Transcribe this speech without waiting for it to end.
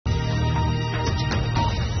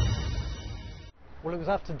Well, it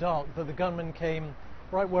was after dark that the gunmen came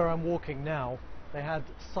right where I'm walking now. They had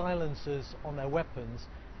silencers on their weapons,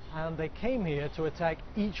 and they came here to attack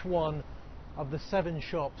each one of the 7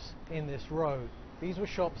 shops in this row. These were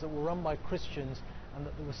shops that were run by Christians and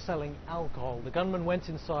that they were selling alcohol. The gunmen went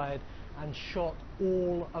inside and shot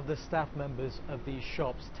all of the staff members of these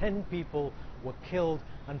shops. 10 people were killed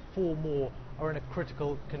and 4 more are in a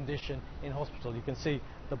critical condition in hospital. You can see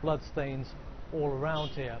the blood stains all around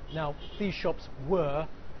here. Now, these shops were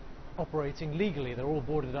operating legally. They're all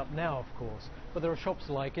boarded up now, of course, but there are shops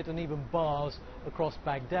like it and even bars across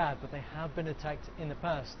Baghdad, but they have been attacked in the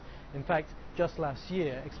past. In fact, just last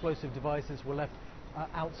year, explosive devices were left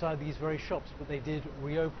outside these very shops, but they did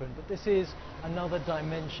reopen. But this is another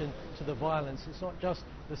dimension to the violence. It's not just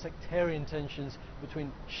the sectarian tensions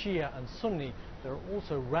between Shia and Sunni. There are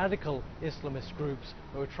also radical Islamist groups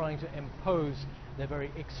who are trying to impose their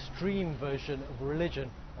very extreme version of religion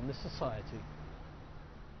on this society.